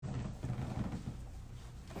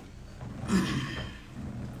Assalamu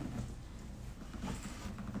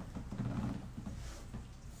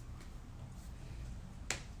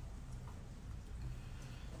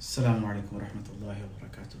alaikum wa rahmatullahi wa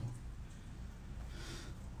barakatuh.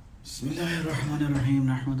 Bismillahir Rahmanir Rahim.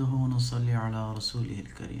 Nahmaduhu wa nusalli ala rasulihil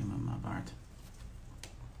kareem, amma ba'd.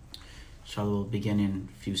 Inshallah, we'll begin in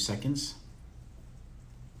a few seconds.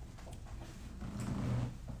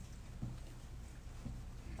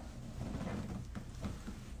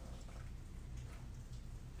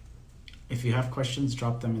 If you have questions,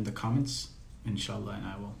 drop them in the comments, inshallah, and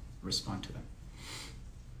I will respond to them.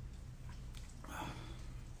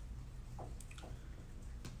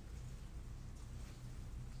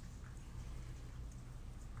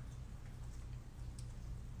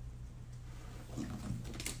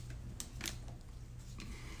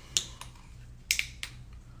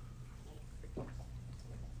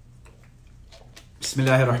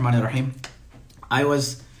 Bismillahir Rahmanir Rahim. I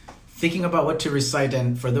was thinking about what to recite,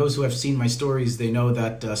 and for those who have seen my stories, they know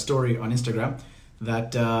that story on Instagram,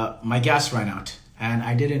 that my gas ran out, and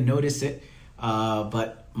I didn't notice it,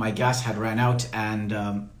 but my gas had ran out, and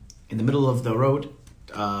in the middle of the road,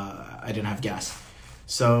 I didn't have gas.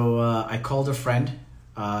 So I called a friend,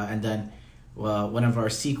 and then one of our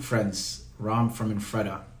Sikh friends, Ram from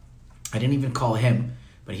Infreda, I didn't even call him,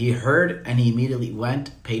 but he heard and he immediately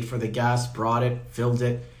went, paid for the gas, brought it, filled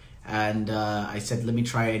it. And I said, let me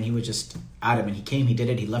try it. And he was just adamant. He came, he did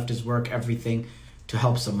it, he left his work, everything to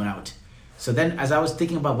help someone out. So then as I was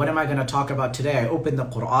thinking about what am I going to talk about today, I opened the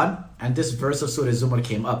Quran and this verse of Surah Zumar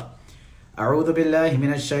came up. أعوذ بالله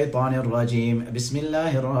من الشيطان الرجيم بسم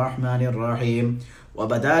الله الرحمن الرحيم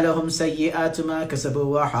وبدا لهم سيئات ما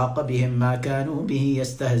كسبوا وحاق بهم ما كانوا به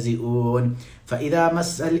يستهزئون فإذا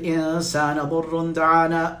مس الإنسان ضر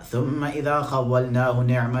دعانا ثم إذا خولناه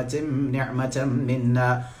نعمة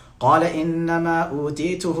منا قال إنما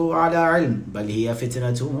أوتيته على علم بل هي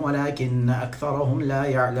فتنة ولكن أكثرهم لا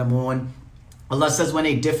يعلمون. Allah says, when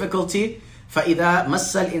a difficulty فإذا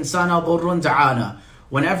مس الإنسان ضر دعانا,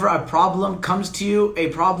 whenever a problem comes to you, a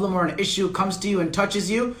problem or an issue comes to you and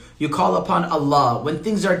touches you, you call upon Allah. When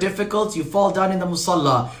things are difficult, you fall down in the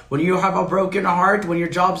musalla. When you have a broken heart, when your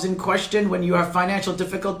job's in question, when you have financial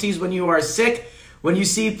difficulties, when you are sick, when you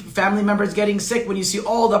see family members getting sick, when you see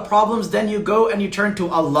all the problems, then you go and you turn to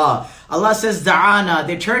Allah. Allah says, Da'ana,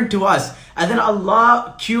 they turn to us. And then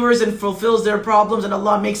Allah cures and fulfills their problems and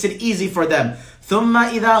Allah makes it easy for them. ثُمَّ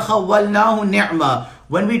إِذَا خَوَّلْنَاهُ نِعْمَةً,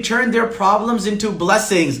 when we turn their problems into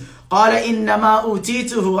blessings, قَالَ إِنَّمَا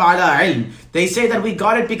أُوتِيتُهُ عَلَىٰ عِلْمٍ, they say that we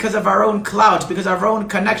got it because of our own clout, because of our own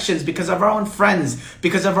connections, because of our own friends,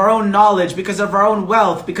 because of our own knowledge, because of our own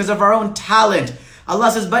wealth, because of our own talent.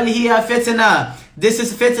 Allah says, بَلْ هِيَ فِتْنَةٌ, this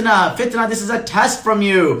is fitna. Fitna, this is a test from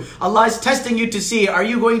you. Allah is testing you to see, are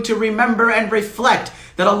you going to remember and reflect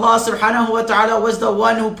that Allah subhanahu wa ta'ala was the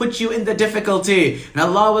one who put you in the difficulty, and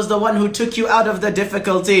Allah was the one who took you out of the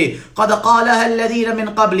difficulty. قَدْ قَالَهَا الَّذِينَ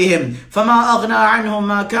مِنْ قَبْلِهِمْ فَمَا أَغْنَى عَنْهُمْ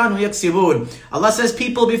مَا كَانُوا يَكْسِبُونَ. Allah says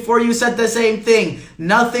people before you said the same thing.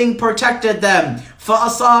 Nothing protected them.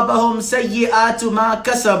 فَأَصَابَهُمْ سَيِّئَاتُ مَا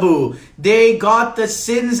كَسَبُوا, they got the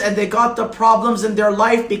sins and they got the problems in their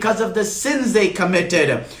life because of the sins they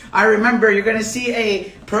committed. I remember, you're going to see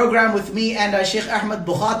a program with me and Sheikh Ahmed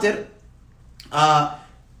Bukhatir.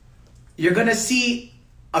 You're going to see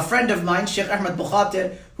a friend of mine, Sheikh Ahmed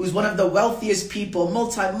Bukhatir, who's one of the wealthiest people,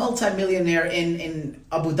 multi-millionaire in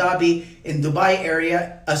Abu Dhabi, in Dubai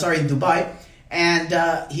area, in Dubai.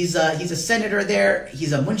 And he's a senator there.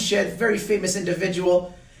 He's a munshid, very famous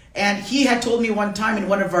individual. And he had told me one time in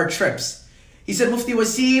one of our trips, he said, Mufti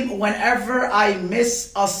Wasim, whenever I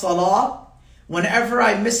miss a salah, whenever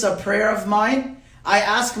I miss a prayer of mine, I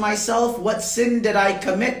ask myself, what sin did I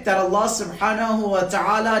commit that Allah subhanahu wa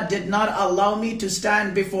ta'ala did not allow me to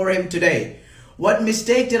stand before Him today? What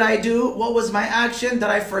mistake did I do? What was my action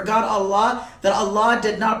that I forgot Allah, that Allah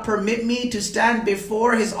did not permit me to stand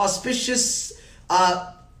before His auspicious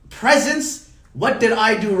presence? What did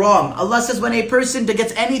I do wrong? Allah says when a person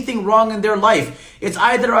gets anything wrong in their life, it's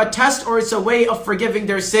either a test or it's a way of forgiving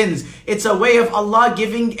their sins. It's a way of Allah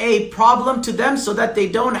giving a problem to them so that they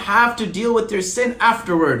don't have to deal with their sin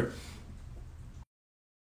afterward.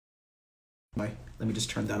 Let me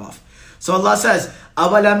just turn that off. So Allah says,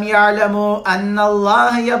 أَوَلَمْ يَعْلَمُوا أَنَّ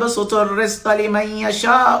اللَّهَ يَبْسُطُ الرِّزْقَ لِمَنْ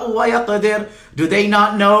يَشَاءُ وَيَقْدِرُ. Do they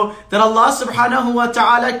not know that Allah subhanahu wa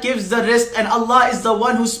ta'ala gives the rizq and Allah is the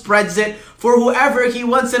one who spreads it for whoever He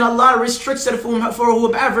wants, and Allah restricts it for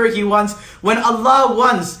whoever He wants. When Allah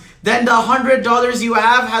wants then the $100 you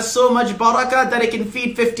have has so much barakah that it can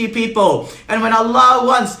feed 50 people. And when Allah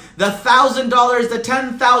wants the $1,000, the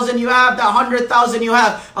 10,000 you have, the 100,000 you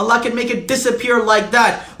have, Allah can make it disappear like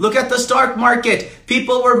that. Look at the stock market.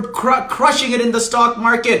 People were crushing it in the stock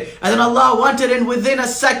market, and then Allah wanted, and within a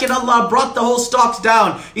second Allah brought the whole stocks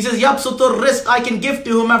down. He says, Yabsutur rizq, I can give to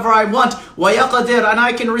whomever I want, wa yaqdir, and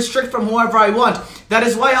I can restrict from whoever I want. That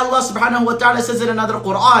is why Allah subhanahu wa ta'ala says in another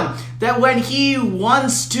Quran, that when He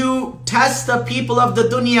wants to test the people of the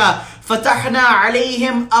dunya, فَتَحْنَا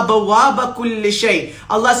عَلَيْهِمْ أَبْوَابَ كُلِّ شَيْءٍ.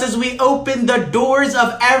 Allah says we open the doors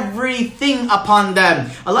of everything upon them.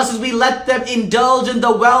 Allah says we let them indulge in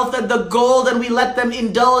the wealth and the gold, and we let them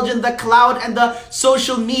indulge in the cloud and the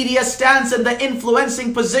social media stance and the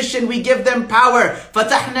influencing position. We give them power.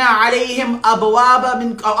 فَتَحْنَا عَلَيْهِمْ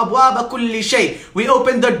أَبْوَابَ كُلِّ شَيْءٍ. We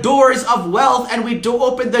open the doors of wealth, and we do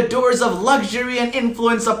open the doors of luxury and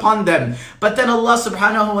influence upon them. But then Allah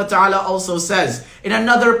subhanahu wa ta'ala also says in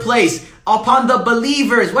another place, upon the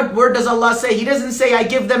believers, what word does Allah say? He doesn't say I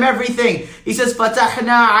give them everything. He says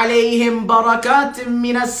فَتَحْنَا عَلَيْهِمْ بَرَكَاتٍ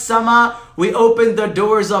مِّنَ السَّمَاءِ. We open the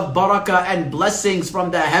doors of barakah and blessings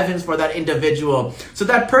from the heavens for that individual. So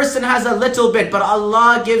that person has a little bit, but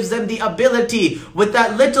Allah gives them the ability with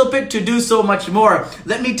that little bit to do so much more.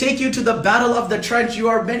 Let me take you to the battle of the trench. You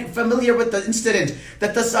are familiar with the incident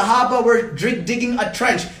that the Sahaba were digging a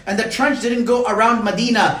trench, and the trench didn't go around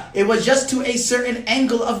Medina. It was just to a certain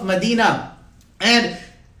angle of Medina. And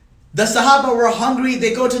the Sahaba were hungry.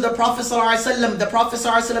 They go to the Prophet ﷺ. The Prophet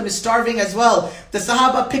ﷺ is starving as well. The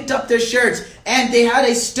Sahaba picked up their shirts, and they had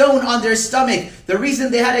a stone on their stomach. The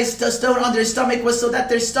reason they had a stone on their stomach was so that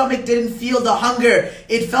their stomach didn't feel the hunger.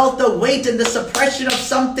 It felt the weight and the suppression of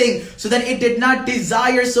something, so that it did not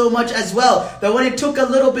desire so much as well. That when it took a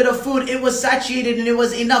little bit of food, it was satiated and it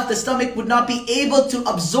was enough. The stomach would not be able to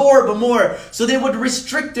absorb more, so they would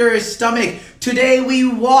restrict their stomach. Today we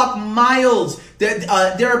walk miles.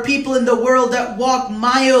 There are people in the world that walk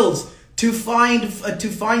miles to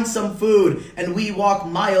find some food, and we walk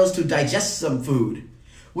miles to digest some food.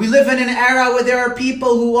 We live in an era where there are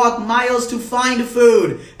people who walk miles to find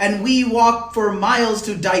food, and we walk for miles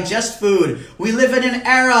to digest food. We live in an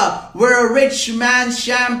era where a rich man's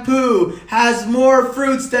shampoo has more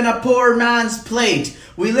fruits than a poor man's plate.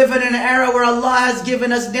 We live in an era where Allah has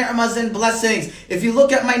given us ni'mas and blessings. If you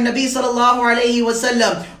look at my Nabi sallallahu alayhi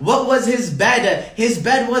wasallam, what was his bed? His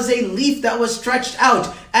bed was a leaf that was stretched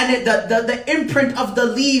out, and the imprint of the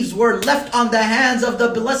leaves were left on the hands of the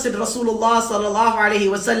blessed Rasulullah sallallahu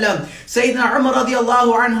alayhi wasallam. Sayyidina Umar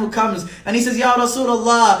radiallahu anhu comes and he says, Ya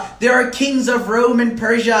Rasulullah, there are kings of Rome and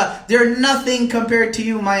Persia. They're nothing compared to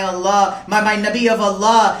you, my Allah, my Nabi of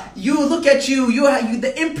Allah. You look at you,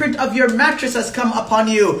 the imprint of your mattress has come upon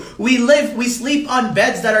you. We sleep on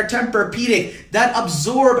beds that are Tempur-Pedic, that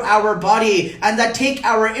absorb our body and that take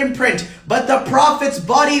our imprint. But the Prophet's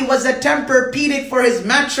body was a Tempur-Pedic for his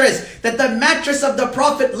mattress, that the mattress of the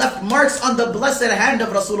Prophet left marks on the blessed hand of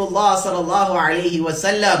Rasulullah sallallahu alaihi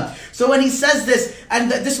wasallam. So when he says this,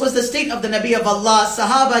 and this was the state of the Nabi of Allah,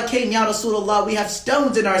 Sahaba came, Ya Rasulullah, we have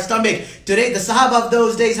stones in our stomach. Today, the Sahaba of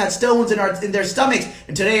those days had stones in their stomachs,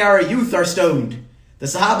 and today our youth are stoned. The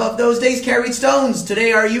Sahaba of those days carried stones.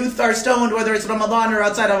 Today our youth are stoned, whether it's Ramadan or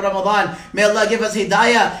outside of Ramadan. May Allah give us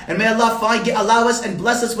hidayah, and may Allah allow us and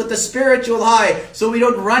bless us with the spiritual high, so we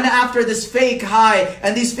don't run after this fake high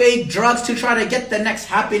and these fake drugs to try to get the next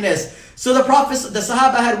happiness. So the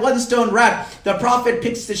Sahaba had one stone wrapped. The Prophet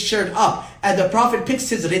picks his shirt up, and the Prophet picks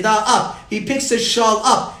his rida up. He picks his shawl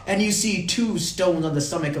up, and you see 2 stones on the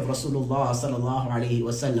stomach of Rasulullah sallallahu alaihi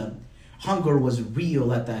wasallam. Hunger was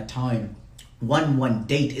real at that time. One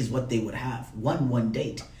date is what they would have. One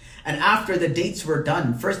date. And after the dates were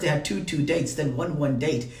done, first they had two dates, then one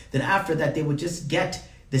date. Then after that, they would just get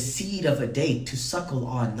the seed of a date to suckle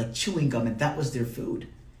on, like chewing gum, and that was their food.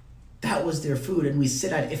 That was their food. And we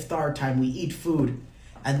sit at iftar time, we eat food,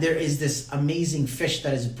 and there is this amazing fish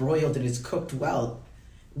that is broiled and is cooked well.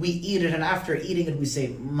 We eat it, and after eating it, we say,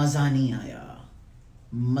 Mazaniyaya.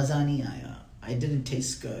 Mazaniyaya. It didn't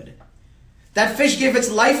taste good. That fish gave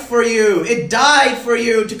its life for you. It died for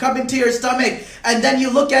you to come into your stomach. And then you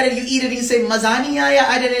look at it, you eat it, and you say, Mazaniyaya,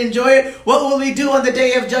 I didn't enjoy it. What will we do on the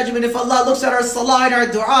day of judgment if Allah looks at our salah and our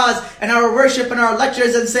du'as and our worship and our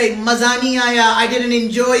lectures and say, Mazaniyaya, I didn't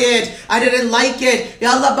enjoy it. I didn't like it.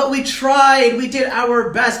 Ya Allah, but we tried. We did our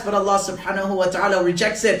best. But Allah subhanahu wa ta'ala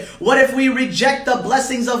rejects it. What if we reject the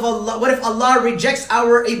blessings of Allah? What if Allah rejects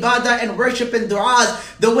our ibadah and worship and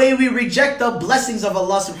du'as the way we reject the blessings of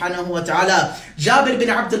Allah subhanahu wa ta'ala? Jabir bin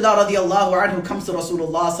Abdullah radiallahu anhu comes to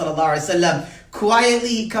Rasulullah sallallahu alaihi wasallam. Quietly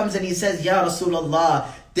he comes and he says, Ya Rasulullah,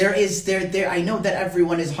 I know that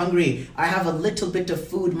everyone is hungry. I have a little bit of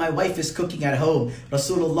food. My wife is cooking at home.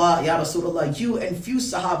 Rasulullah, Ya Rasulullah, you and few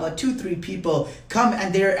Sahaba, 2-3 people, come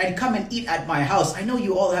and eat at my house. I know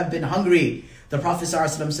you all have been hungry. The Prophet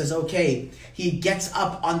ﷺ says, okay. He gets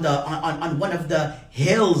up on one of the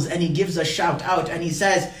hills and he gives a shout out and he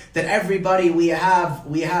says that everybody, we have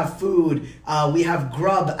food, we have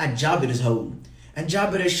grub at Jabir's home. And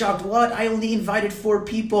Jabir is shocked. What? I only invited 4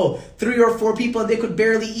 people, 3 or 4 people, and they could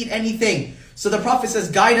barely eat anything. So the Prophet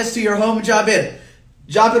says, guide us to your home, Jabir.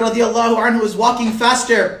 Jabir radiallahu anhu is walking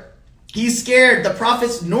faster. He's scared. The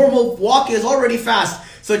Prophet's normal walk is already fast.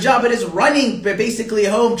 So Jabir is running basically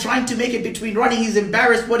home, trying to make it between running. He's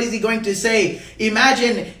embarrassed. What is he going to say?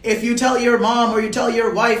 Imagine if you tell your mom or you tell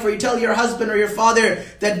your wife or you tell your husband or your father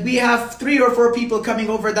that we have 3 or 4 people coming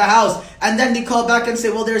over the house. And then they call back and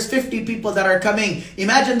say, well, there's 50 people that are coming.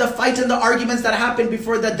 Imagine the fight and the arguments that happened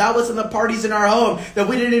before the dawahs and the parties in our home. That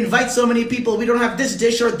we didn't invite so many people. We don't have this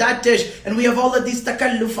dish or that dish. And we have all of these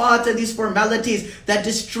takallufat and these formalities that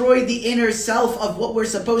destroy the inner self of what we're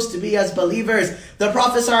supposed to be as believers. The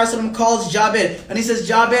Prophet ﷺ calls Jabir and he says,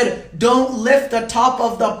 Jabir, don't lift the top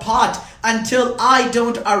of the pot until I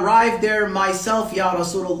don't arrive there myself, Ya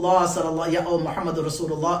Rasulullah sallallahu ya Muhammadur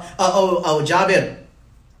Rasulullah. Jabir.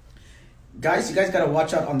 Guys, you guys gotta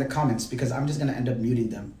watch out on the comments because I'm just gonna end up muting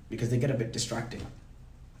them because they get a bit distracting.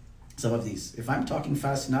 Some of these. If I'm talking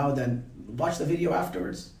fast now, then watch the video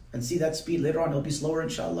afterwards and see that speed. Later on, it'll be slower,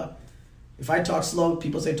 inshallah. If I talk slow,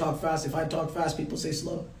 people say talk fast. If I talk fast, people say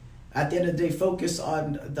slow. At the end of the day, focus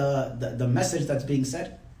on the message that's being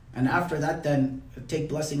said. And after that, then take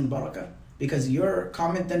blessing and barakah. Because your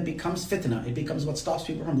comment then becomes fitna. It becomes what stops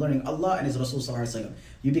people from learning Allah and His Rasul sallallahu alaihi wasallam.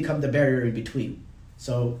 You become the barrier in between.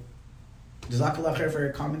 So, Jazakallah khair for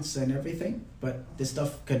your comments and everything. But these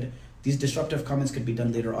disruptive comments could be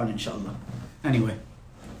done later on, inshallah. Anyway.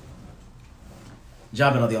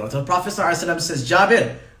 Jabir radiallahu anhu. The Prophet sallallahu alaihi wasallam says,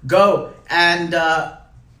 Jabir, go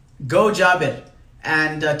Jabir.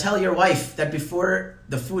 And tell your wife that before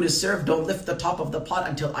the food is served, don't lift the top of the pot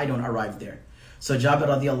until I don't arrive there. So Jabir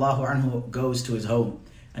radiallahu anhu goes to his home.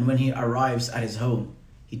 And when he arrives at his home,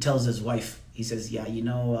 he tells his wife, he says, yeah,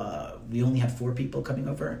 we only had 4 people coming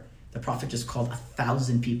over. The Prophet just called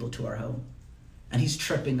 1,000 people to our home. And he's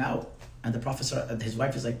tripping out. And his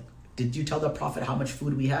wife is like, did you tell the Prophet how much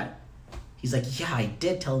food we had? He's like, yeah, I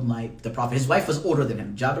did tell the Prophet. His wife was older than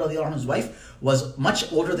him. Jabir radiallahu anhu's wife was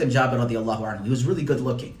much older than Jabir radiallahu anhu. He was really good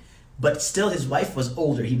looking. But still his wife was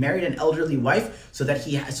older. He married an elderly wife so that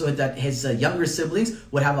his younger siblings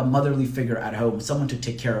would have a motherly figure at home, someone to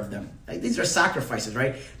take care of them. Like, these are sacrifices,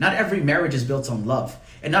 right? Not every marriage is built on love.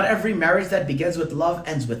 And not every marriage that begins with love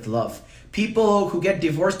ends with love. People who get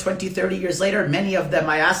divorced 20, 30 years later, many of them,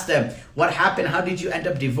 I asked them, what happened? How did you end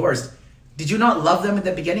up divorced? Did you not love them in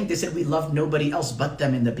the beginning? They said, we loved nobody else but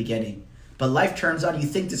them in the beginning. But life turns out, you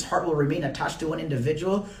think this heart will remain attached to one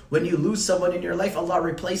individual? When you lose someone in your life, Allah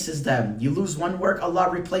replaces them. You lose one work, Allah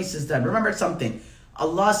replaces them. Remember something.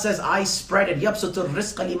 Allah says, I spread it. يَبْسُطُ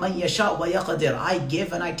الرِّزْقَ لِمَنْ يَشَاءُ وَيَقْدِرُ. I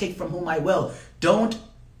give and I take from whom I will. Don't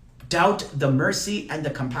doubt the mercy and the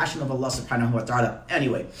compassion of Allah subhanahu wa ta'ala.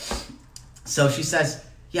 Anyway, so she says,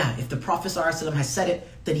 yeah, if the Prophet ﷺ has said it,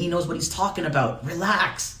 then he knows what he's talking about.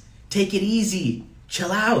 Relax. Take it easy.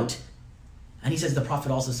 Chill out. And he says the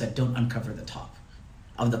Prophet also said, don't uncover the top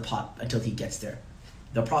of the pot until he gets there.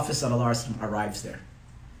 The Prophet ﷺ arrives there.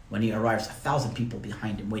 When he arrives, 1,000 people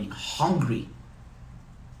behind him waiting, hungry.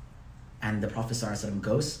 And the Prophet ﷺ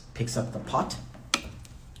goes, picks up the pot,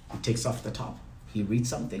 he takes off the top. He reads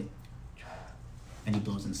something, and he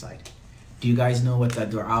blows inside. Do you guys know what the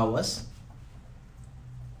dua was?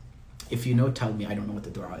 If you know, tell me. I don't know what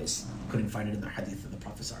the dua is. Couldn't find it in the hadith of the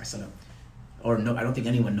Prophet ﷺ. Or no, I don't think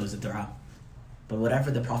anyone knows the dua. But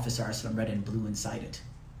whatever the Prophet ﷺ read and blew inside it.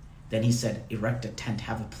 Then he said, erect a tent,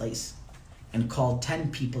 have a place, and call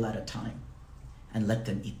 10 people at a time, and let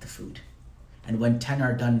them eat the food. And when 10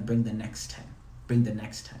 are done, bring the next 10. Bring the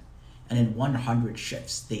next 10. And in 100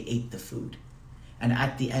 shifts, they ate the food. And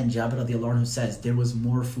at the end, Jabir radiallahu anhu says, there was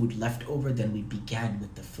more food left over than we began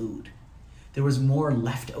with the food. There was more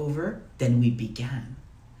left over than we began.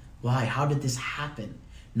 Why? How did this happen?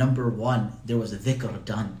 Number 1, there was a dhikr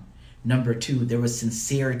done. Number 2, there was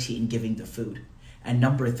sincerity in giving the food. And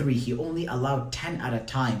number 3, he only allowed 10 at a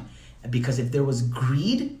time. Because if there was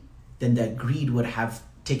greed, then that greed would have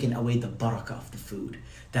taken away the barakah of the food.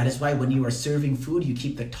 That is why when you are serving food, you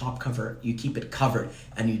keep the top cover, you keep it covered,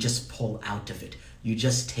 and you just pull out of it. You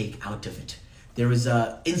just take out of it. There was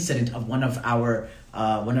an incident of when I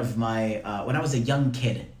was a young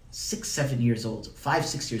kid, 6, 7 years old, 5,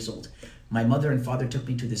 6 years old, my mother and father took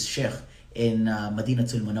me to this sheikh. in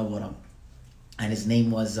Madinatul Munawwara, and his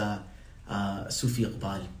name was Sufi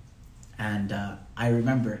Iqbal. And I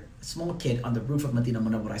remember a small kid on the roof of Madinah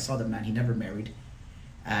Munawwara. I saw the man, he never married.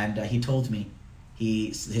 And he told me,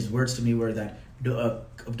 his words to me were that,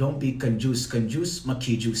 don't be kanjus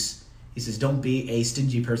makki juice. He says, don't be a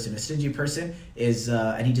stingy person. A stingy person is,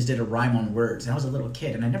 and he just did a rhyme on words. And I was a little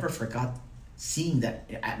kid, and I never forgot seeing that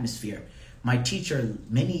atmosphere. My teacher,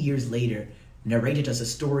 many years later, narrated us a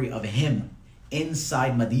story of him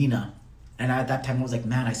inside Medina. And at that time, I was like,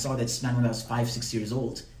 man, I saw that man when I was 5-6 years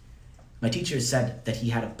old. My teacher said that he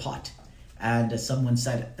had a pot. And someone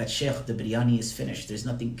said that Sheikh, the biryani is finished. There's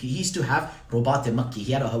nothing. He used to have Rubat Makki.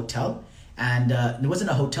 He had a hotel. And it wasn't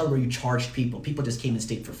a hotel where you charged people. People just came and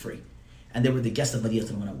stayed for free. And they were the guests of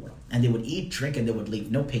Madinatul Munawwara. And they would eat, drink, and they would leave.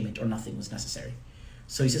 No payment or nothing was necessary.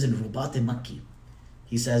 So he says in Rubat Makki,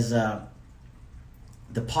 he says,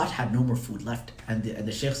 the pot had no more food left. And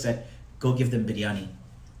the Sheikh said, go give them biryani.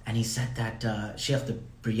 And he said that, Sheikh, the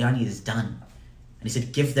biryani is done. And he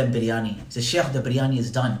said, give them biryani. He said, Sheikh, the biryani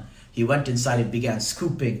is done. He went inside and began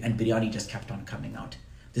scooping, and biryani just kept on coming out.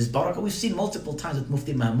 This barakah, we've seen multiple times with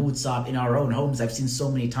Mufti Mahmood Saab in our own homes. I've seen so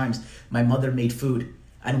many times. My mother made food,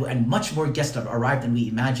 and much more guests have arrived than we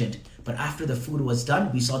imagined. But after the food was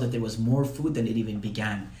done, we saw that there was more food than it even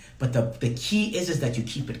began. But the key is that you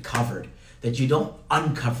keep it covered, that you don't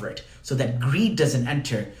uncover it, so that greed doesn't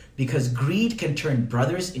enter, because greed can turn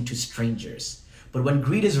brothers into strangers. But when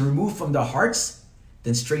greed is removed from the hearts,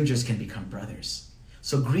 then strangers can become brothers.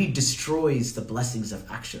 So greed destroys the blessings of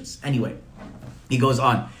actions. Anyway, he goes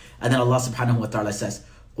on. And then Allah subhanahu wa ta'ala says,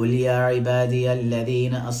 قُلْ يَا عِبَادِيَ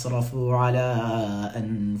الَّذِينَ أَسْرَفُوا عَلَىٰ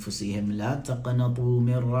أَنفُسِهِمْ لَا تَقْنَطُوا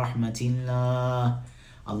مِنْ رَحْمَةِ اللَّهِ.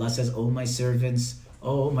 Allah says, oh my servants,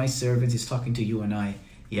 he's talking to you and I.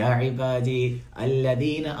 يَا عِبَادِي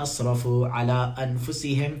الَّذِينَ أَسْرَفُوا عَلَىٰ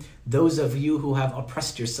أَنفُسِهِمْ. Those of you who have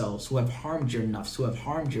oppressed yourselves, who have harmed your nafs, who have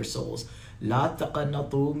harmed your souls. لا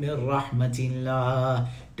تقنطوا من رحمة الله.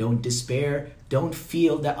 Don't despair. Don't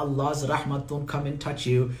feel that Allah's rahmat don't come and touch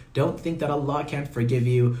you. Don't think that Allah can't forgive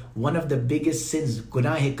you. One of the biggest sins,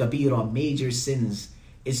 gunah kabira, major sins,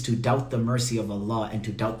 is to doubt the mercy of Allah and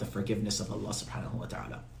to doubt the forgiveness of Allah subhanahu wa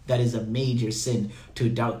ta'ala. That is a major sin, to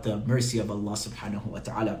doubt the mercy of Allah subhanahu wa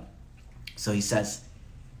ta'ala. So he says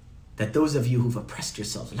that those of you who've oppressed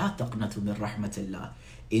yourselves, لا تقنطوا من رحمة الله.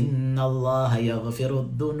 إِنَّ اللَّهَ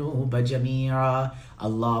يَغْفِرُ الذُّنُوبَ جَمِيعًا.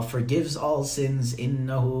 Allah forgives all sins. إِنَّهُ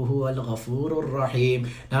هُوَ الْغَفُورُ الرَّحِيمُ.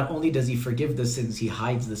 Not only does He forgive the sins, He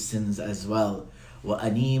hides the sins as well.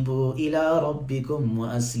 وَأَنِيبُوا إِلَىٰ رَبِّكُمْ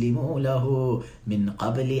وَأَسْلِمُوا لَهُ مِنْ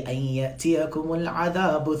قَبْلِ أَنْ يَأْتِيَكُمُ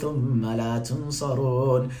الْعَذَابُ ثُمَّ لَا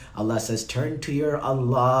تُنصَرُونَ. Allah says, turn to your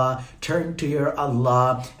Allah,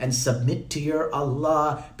 and submit to your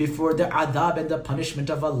Allah before the adhab and the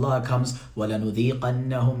punishment of Allah comes.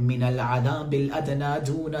 وَلَنُذِيقَنَّهُمْ مِنَ الْعَذَابِ الْأَدْنَى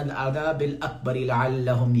دُونَ الْعَذَابِ الْأَكْبَرِ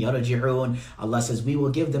لَعَلَّهُمْ يَرْجِعُونَ. Allah says, we will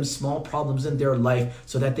give them small problems in their life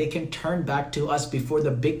so that they can turn back to us before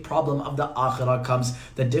the big problem of the akhirah comes.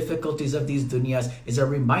 The difficulties of these dunyas is a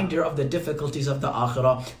reminder of the difficulties of the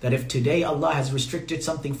akhirah, that if today Allah has restricted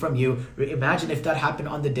something from you, imagine if that happened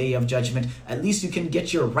on the day of judgment. At least you can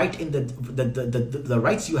get your right in the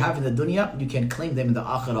rights you have in the dunya, you can claim them in the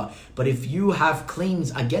akhirah. But if you have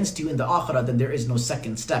claims against you in the akhirah, then there is no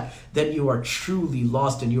second step. Then you are truly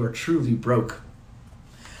lost and you are truly broke.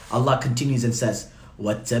 Allah continues and says,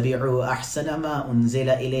 وَاتَّبِعُوا أَحْسَنَ مَا أُنزِلَ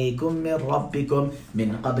إِلَيْكُم مِّن رَّبِّكُم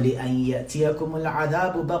مِّن قَبْلِ أَن يَأْتِيَكُمُ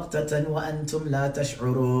الْعَذَابُ بَغْتَةً وَأَنْتُمْ لَا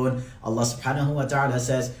تَشْعُرُونَ. Allah subhanahu wa ta'ala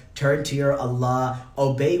says, turn to your Allah,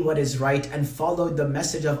 obey what is right, and follow the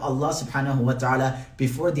message of Allah subhanahu wa ta'ala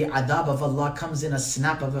before the adhab of Allah comes in a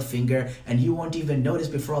snap of a finger, and you won't even notice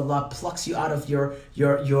before Allah plucks you out of your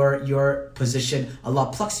position. Allah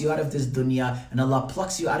plucks you out of this dunya, and Allah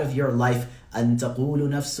plucks you out of your life. أن تقول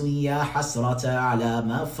نفس يا حسرة على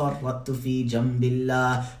ما فرطت في جنب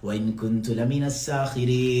الله وإن كنت لمن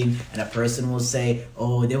الساخرين. And a person will say,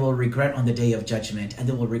 oh, they will regret on the day of judgment, and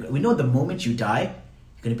they will regret. We know the moment you die,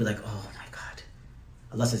 you're going to be like, oh my God.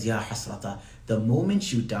 Allah says, Ya hasrata. The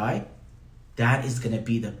moment you die, that is going to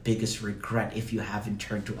be the biggest regret if you haven't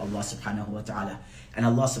turned to Allah subhanahu wa ta'ala. And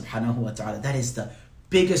Allah subhanahu wa ta'ala, that is the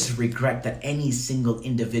biggest regret that any single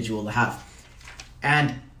individual will have.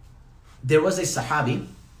 And there was a sahabi,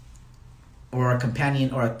 or a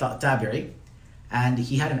companion, or a tabi'i, and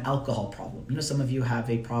he had an alcohol problem. You know, some of you have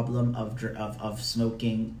a problem of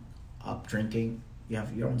smoking, of drinking. You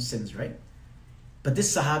have your own sins, right? But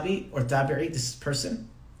this sahabi, or tabi'i, this person,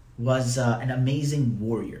 was an amazing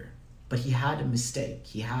warrior. But he had a mistake.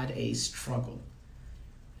 He had a struggle.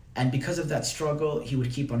 And because of that struggle, he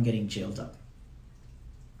would keep on getting jailed up.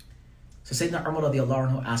 So Sayyidina Umar radiallahu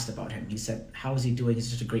anhu asked about him. He said, how is he doing? He's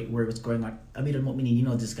such a great word. What's going on? Amir al-Mu'mineen, you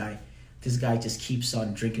know this guy. This guy just keeps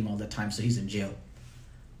on drinking all the time, so he's in jail.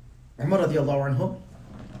 Umar radiallahu anhu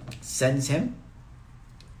sends him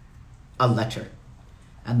a letter.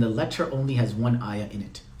 And the letter only has one ayah in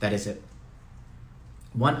it. That is it.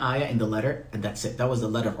 One ayah in the letter, and that's it. That was the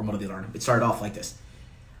letter of Umar radiallahu anhu. It started off like this.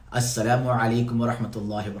 Assalamu alaikum wa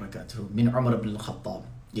rahmatullahi wa barakatuhu. Min Umar ibn al-Khattab.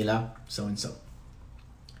 Ila so-and-so.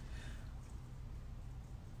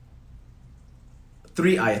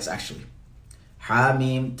 3 ayats actually.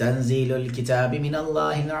 Hamim tanzilul kitab min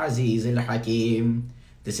Allahil azizil hakim.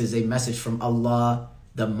 This is a message from Allah,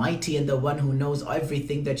 the mighty and the one who knows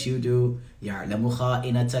everything that you do. يَعْلَمُ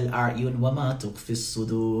خَائِنَةَ الْأَعْيُنِ وَمَا تُخْفِي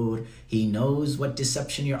الصُّدُورِ. He knows what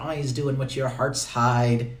deception your eyes do and what your hearts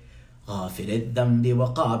hide. غافر الذنب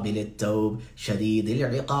وقابل التوب شديد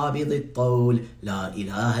العقاب ذي الطول لا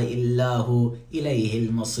إله إلا هو إليه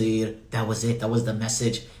المصير. That was it. That was the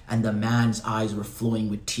message. And the man's eyes were flowing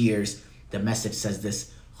with tears. The message says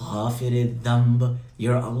this: غافر الذنب,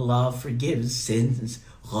 your Allah forgives sins.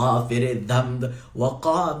 غافر الذنب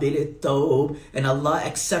وقابل التوب, and Allah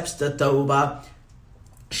accepts the tawbah.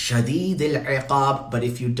 Shadid al-iqab, but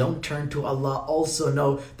if you don't turn to Allah, also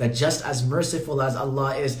know that just as merciful as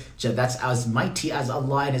Allah is, that's as mighty as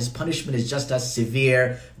Allah, and His punishment is just as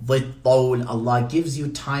severe. Allah gives you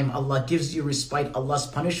time, Allah gives you respite, Allah's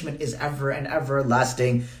punishment is ever and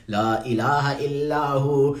everlasting. La ilaha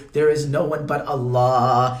illahu, there is no one but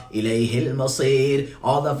Allah. Ilayhi al-masir,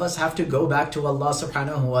 all of us have to go back to Allah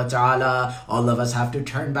subhanahu wa ta'ala. All of us have to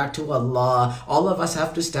turn back to Allah. All of us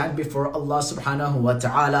have to stand before Allah subhanahu wa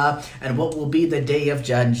ta'ala. And what will be the day of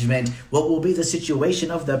judgment? What will be the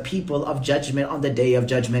situation of the people of judgment on the day of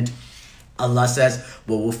judgment? Allah says,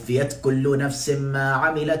 وَوُفِّيَتْ كُلُّ نَفْسٍ مَا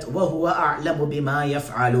عَمِلَتْ وَهُوَ أَعْلَمُ بِمَا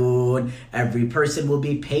يَفْعَلُونَ. Every person will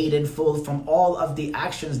be paid in full from all of the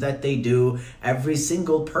actions that they do. Every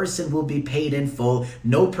single person will be paid in full.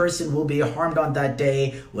 No person will be harmed on that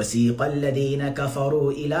day. وَسِيقَ الَّذِينَ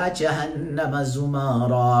كَفَرُوا إِلَى جَهَنَّمَ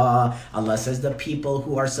زُمَارًا. Allah says the people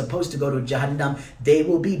who are supposed to go to Jahannam, they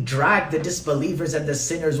will be dragged. The disbelievers and the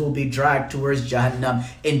sinners will be dragged towards Jahannam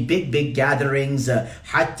in big gatherings.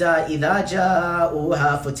 حَتَّى إِذَا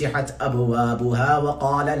جاءوها فتحت أبوابها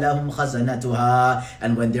وقال لهم خزنتها.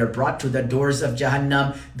 And when they're brought to the doors of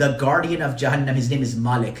Jahannam, the guardian of Jahannam, his name is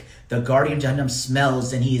Malik. The guardian of Jahannam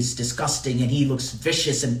smells, and he is disgusting, and he looks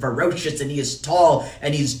vicious and ferocious, and he is tall,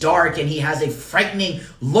 and he's dark, and he has a frightening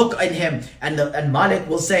look in him. And Malik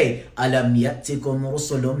will say, أَلَمْ يَأْتِكُمْ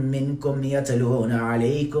رُسُلٌ مِّنْكُمْ يَتْلُونَ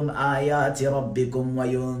عَلَيْكُمْ آيَاتِ رَبِّكُمْ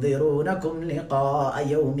وَيُنذِرُونَكُمْ لِقَاءَ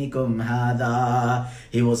يَوْمِكُمْ هَذَا.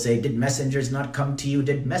 He will say, did messengers not come to you?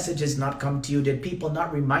 Did messages not come to you? Did people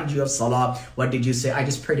not remind you of Salah? What did you say? I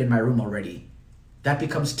just prayed in my room already. That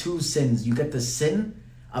becomes 2 sins. You get the sin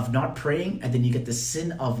of not praying, and then you get the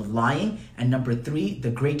sin of lying. And number 3,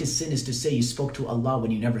 the greatest sin is to say you spoke to Allah when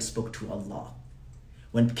you never spoke to Allah.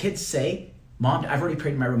 When kids say, Mom, I've already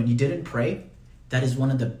prayed in my room, and you didn't pray, that is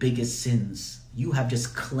one of the biggest sins. You have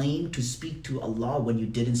just claimed to speak to Allah when you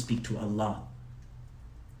didn't speak to Allah.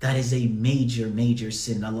 That is a major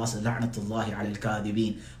sin. Allah says, La'natullahi ala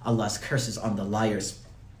al-kadhibeen. Allah's curses on the liars.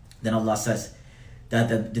 Then Allah says,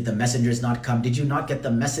 did the messengers not come? Did you not get the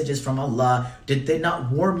messages from Allah? Did they not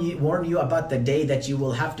warn you about the day that you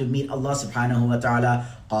will have to meet Allah subhanahu wa ta'ala?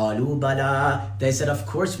 قالوا بلى. They said, of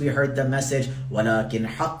course we heard the message. ولكن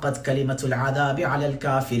حقت كلمة العذاب على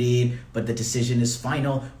الكافرين. But the decision is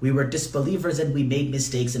final. We were disbelievers and we made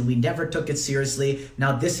mistakes and we never took it seriously.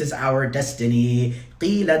 Now this is our destiny.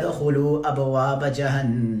 قيل دخلوا أبواب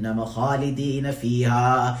جهنم خالدين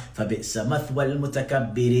فيها فبئس مثوى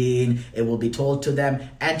المتكبرين. It will be told to them,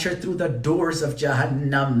 enter through the doors of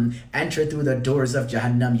Jahannam. Enter through the doors of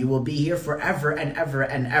Jahannam. You will be here forever and ever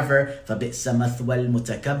and ever. فبئس مثوى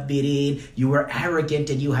المتكبرين. You were arrogant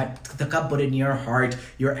and you had takabbur in your heart.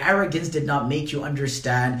 Your arrogance did not make you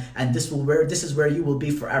understand, and this is where you will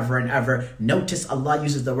be forever and ever. Notice Allah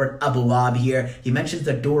uses the word abwab here. He mentions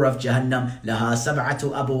the door of Jahannam. Laha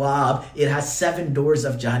sab'atu abwab. It has 7 doors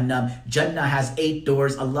of Jahannam. Jannah has 8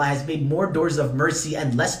 doors. Allah has made more doors of mercy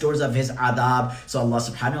and less doors of His adab. So Allah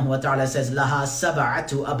subhanahu wa ta'ala says, Laha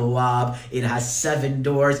sab'atu abwab. It has 7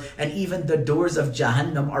 doors, and even the doors of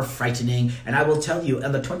Jahannam are frightening. And I will tell you,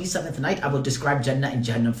 on the 27th night, I will describe Jannah and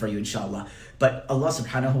Jahannam for you, inshallah. But Allah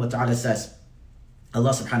subhanahu wa ta'ala says,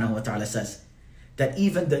 that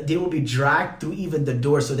even they will be dragged through even the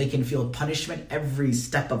door so they can feel punishment every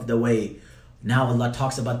step of the way. Now Allah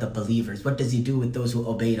talks about the believers. What does He do with those who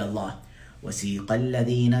obeyed Allah? وَسِيقَ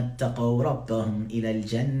الَّذِينَ اتَّقَوْا رَبَّهُمْ إِلَى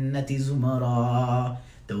الْجَنَّةِ زُمَرًا.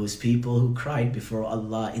 those people who cried before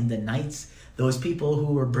Allah in the nights, those people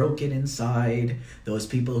who were broken inside, those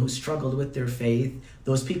people who struggled with their faith,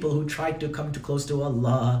 those people who tried to come too close to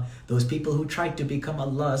Allah, those people who tried to become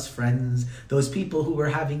Allah's friends, those people who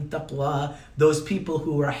were having taqwa, those people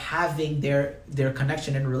who were having their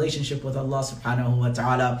connection and relationship with Allah subhanahu wa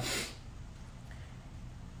ta'ala.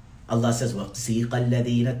 Allah says, وَقْسِيقَ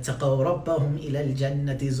الَّذِينَ اتَّقَوْا رَبَّهُمْ إِلَى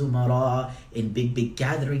الْجَنَّةِ زُمَرًا. In big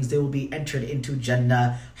gatherings they will be entered into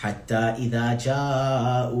Jannah. حَتَّى إِذَا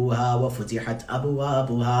جَاءُوهَا وَفُتِحَتْ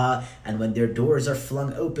أَبْوَابُهَا. And when their doors are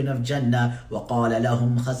flung open of Jannah, وَقَالَ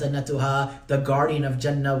لَهُمْ خَزَنَتُهَا. The guardian of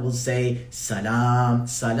Jannah will say, سَلَامٌ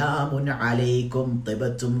سَلَامٌ عَلَيْكُمْ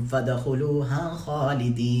طِبْتُمْ فَدَخُلُوهَا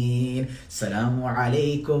خَالِدِينَ. Salamu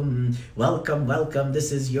alaykum. Welcome.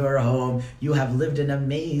 This is your home. You have lived an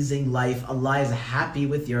amazing life. Allah is happy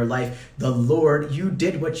with your life. The Lord, you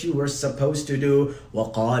did what you were supposed to do.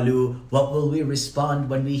 وَقَالُوا. What will we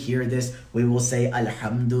respond when we hear this? We will say,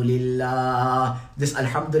 Alhamdulillah. This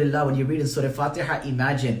Alhamdulillah, when you read in Surah Fatiha,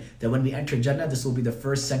 imagine that when we enter Jannah, this will be the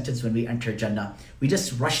first sentence when we enter Jannah. We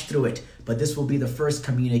just rush through it, but this will be the first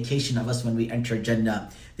communication of us when we enter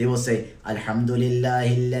Jannah. They will say,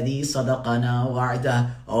 Alhamdulillahi alladhi sadaqana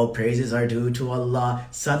wa'ada. All praises are due to Allah.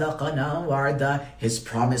 Sadaqana wa'ada. His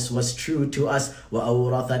promise was true to us.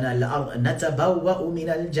 وَأَوْرَثَنَا الْأَرْضَ نَتَبَوَّأُ مِنَ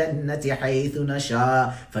الْجَنَّةِ حَيْثُ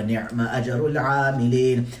نَشَاءُ فَنِعْمَ أَجْرُ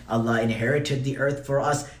الْعَامِلِينَ. Allah inherited the earth for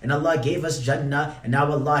us, and Allah gave us Jannah, and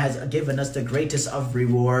now Allah has given us the greatest of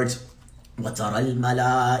rewards. وَتَرَى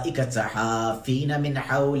الْمَلَائِكَةَ حَافِينَ مِنْ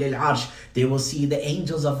حَوْلِ الْعَرْشِ. They will see the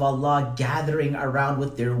angels of Allah gathering around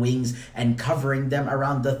with their wings and covering them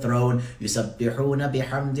around the throne. يُسَبِّحُونَ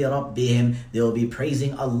بِحَمْدِ رَبِّهِمْ. They will be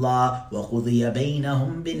praising Allah. وَقُضِيَ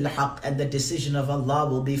بَيْنَهُمْ بِالْحَقِّ. And the decision of Allah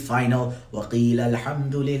will be final. وَقِيلَ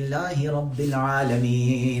الْحَمْدُ لِلَّهِ رَبِّ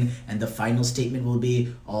الْعَالَمِينَ. And the final statement will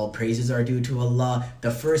be, all praises are due to Allah. The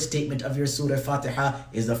first statement of your Surah Fatiha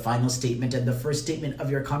is the final statement and the first statement of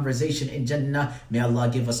your conversation in Jannah. May Allah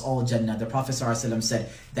give us all Jannah. The Prophet ﷺ said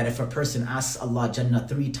that if a person asks Allah Jannah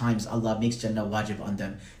 3 times, Allah makes Jannah wajib on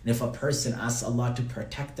them. And if a person asks Allah to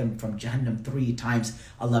protect them from Jahannam 3 times,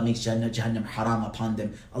 Allah makes Jahannam haram upon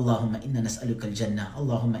them. Allahumma inna nas'aluka al-Jannah.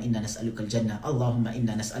 Allahumma inna nas'aluka al-Jannah. Allahumma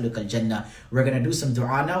inna nas'aluka al-Jannah. We're going to do some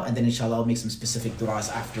dua now, and then inshallah I'll make some specific duas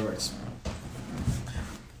afterwards.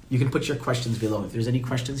 You can put your questions below. If there's any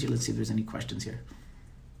questions here, let's see if there's any questions here.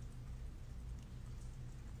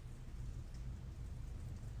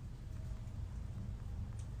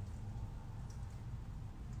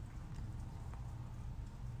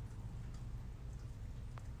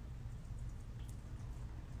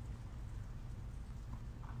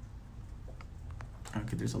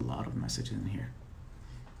 Okay, there's a lot of messages in here.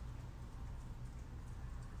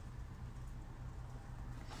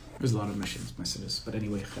 There's a lot of messages, but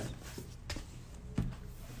anyway, khair.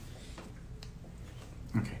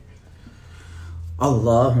 Okay.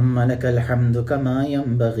 اللهم لك الحمد كما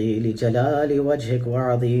ينبغي لجلال وجهك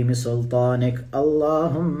وعظيم سلطانك.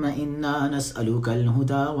 اللهم إنا نسألك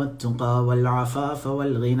الهدى والتقى والعفاف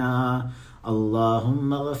والغنى.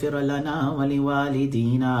 اللهم اغفر لنا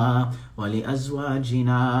ولوالدينا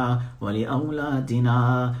ولأزواجنا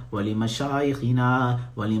ولأولادنا ولمشايخنا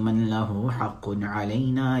ولمن له حق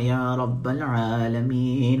علينا يا رب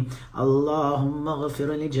العالمين. اللهم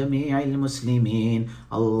اغفر لجميع المسلمين.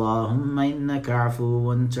 اللهم إنك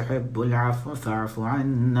عفو تحب العفو فاعف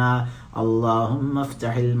عنا. اللهم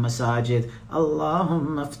افتح المساجد.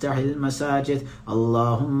 اللهم افتح المساجد.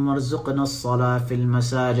 اللهم ارزقنا الصلاة في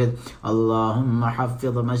المساجد. اللهم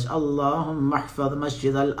احفظ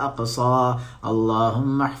مسجد الأقصى.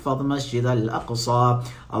 اللهم احفظ مسجد الأقصى.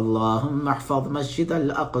 اللهم احفظ مسجد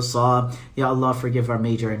الأقصى. Ya Allah, forgive our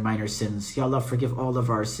major and minor sins. Ya Allah, forgive all of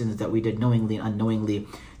our sins that we did knowingly and unknowingly.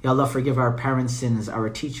 Ya Allah, forgive our parents' sins, our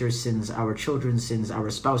teachers' sins, our children's sins, our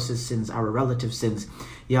spouses' sins, our relatives' sins.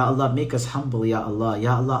 Ya Allah, make us humble, Ya Allah.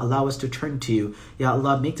 Ya Allah, allow us to turn to you. Ya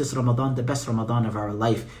Allah, make this Ramadan the best Ramadan of our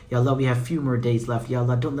life. Ya Allah, we have few more days left. Ya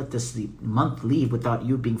Allah, don't let this month leave without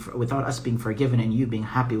us being forgiven and you being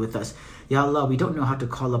happy with us. Ya Allah, we don't know how to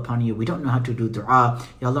call upon you. We don't know how to do dua.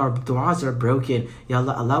 Ya Allah, our duas are broken. Ya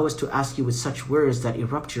Allah, allow us to ask you with such words that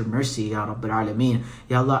erupt your mercy, Ya Rabbil Alameen.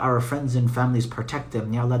 Ya Allah, our friends and families, protect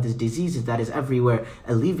them. Ya Allah, this disease that is everywhere,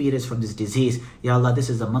 alleviate us from this disease. Ya Allah, this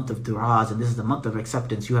is the month of duas and this is the month of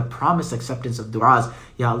acceptance. You have promised acceptance of duas.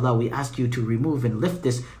 Ya Allah, we ask you to remove and lift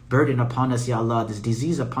this burden upon us, Ya Allah, this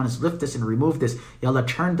disease upon us, lift this and remove this. Ya Allah,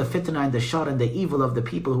 turn the fitna and the shar and the evil of the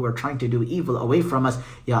people who are trying to do evil away from us.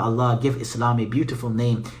 Ya Allah, give Islam a beautiful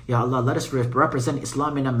name. Ya Allah, let us represent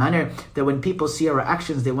Islam in a manner that when people see our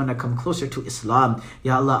actions, they want to come closer to Islam.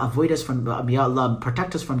 Ya Allah, avoid us from, Ya Allah,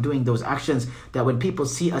 protect us from doing those actions that when people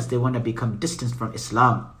see us, they want to become distant from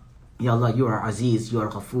Islam. Ya Allah, you are Aziz, you are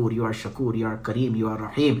Ghafoor, you are Shakur, you are Kareem, you are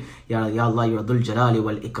Rahim. Ya Allah, you are Dhul Jalali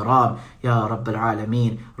wal Ikram. Ya Rabb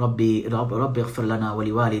al-Alameen. Rabbi اغفر لنا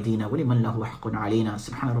ولوالدينا ولمن له حق علينا.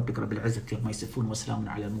 سبحان ربك رب العزة عما يصفون وسلام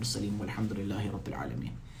على المرسلين والحمد لله رب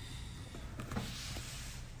العالمين.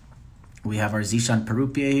 We have our Zishan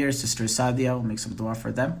Parupia here, Sister Sadia. We'll make some dua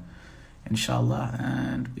for them, inshallah.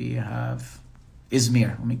 And we have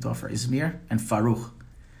Izmir. We'll make dua for Izmir and Farooq.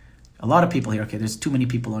 A lot of people here. Okay, there's too many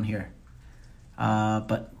people on here.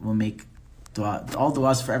 But we'll make dua, all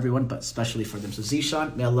duas for everyone, but especially for them. So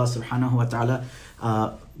Zishan, may Allah subhanahu wa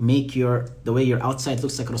ta'ala make the way your outside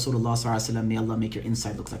looks like Rasulullah sallallahu alaihi wasallam, may Allah make your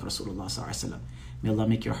inside look like Rasulullah sallallahu alaihi wasallam. May Allah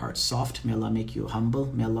make your heart soft. May Allah make you humble.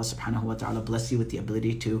 May Allah subhanahu wa ta'ala bless you with the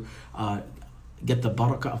ability to get the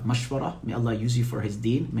barakah of mashwara. May Allah use you for His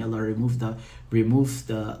deen. May Allah remove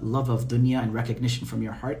the love of dunya and recognition from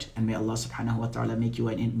your heart. And may Allah subhanahu wa ta'ala make you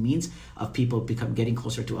a means of people getting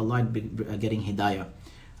closer to Allah and getting hidayah.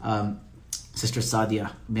 Sister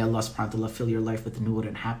Sadia, may Allah subhanahu wa ta'ala fill your life with nur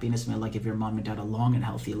and happiness. May Allah give your mom and dad a long and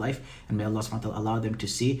healthy life. And may Allah subhanahu wa ta'ala allow them to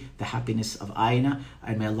see the happiness of Aina.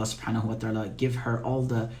 And may Allah subhanahu wa ta'ala give her all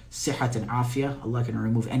the sihat and afiyah. Allah can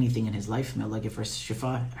remove anything in his life. May Allah give her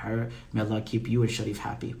shifa. May Allah keep you and Sharif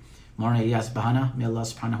happy. Marna Ilyas Bahana, may Allah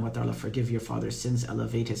subhanahu wa ta'ala forgive your father's sins,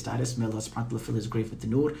 elevate his status. May Allah subhanahu wa ta'ala fill his grave with the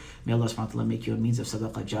nur. May Allah subhanahu wa ta'ala make you a means of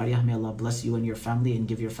sadaqah jariyah. May Allah bless you and your family and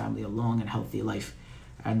give your family a long and healthy life.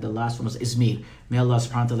 And the last one was Izmir. May Allah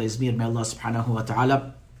subhanahu wa ta'ala, Izmir, may Allah subhanahu wa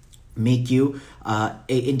ta'ala make you a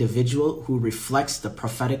individual who reflects the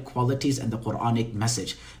prophetic qualities and the Quranic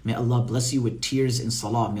message. May Allah bless you with tears in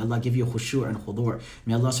salah. May Allah give you khushu' and khudur'.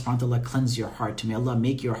 May Allah subhanahu wa ta'ala cleanse your heart. May Allah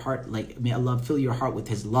make your heart may Allah fill your heart with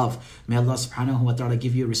His love. May Allah subhanahu wa ta'ala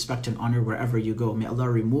give you respect and honor wherever you go. May Allah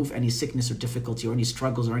remove any sickness or difficulty or any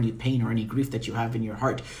struggles or any pain or any grief that you have in your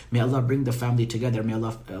heart. May Allah bring the family together. May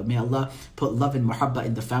Allah put love and muhabba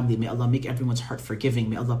in the family. May Allah make everyone's heart forgiving.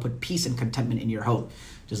 May Allah put peace and contentment in your home.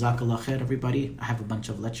 Jazakallah khair, everybody. I have a bunch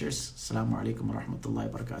of lectures. Assalamu alaikum wa rahmatullahi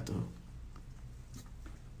wa barakatuh.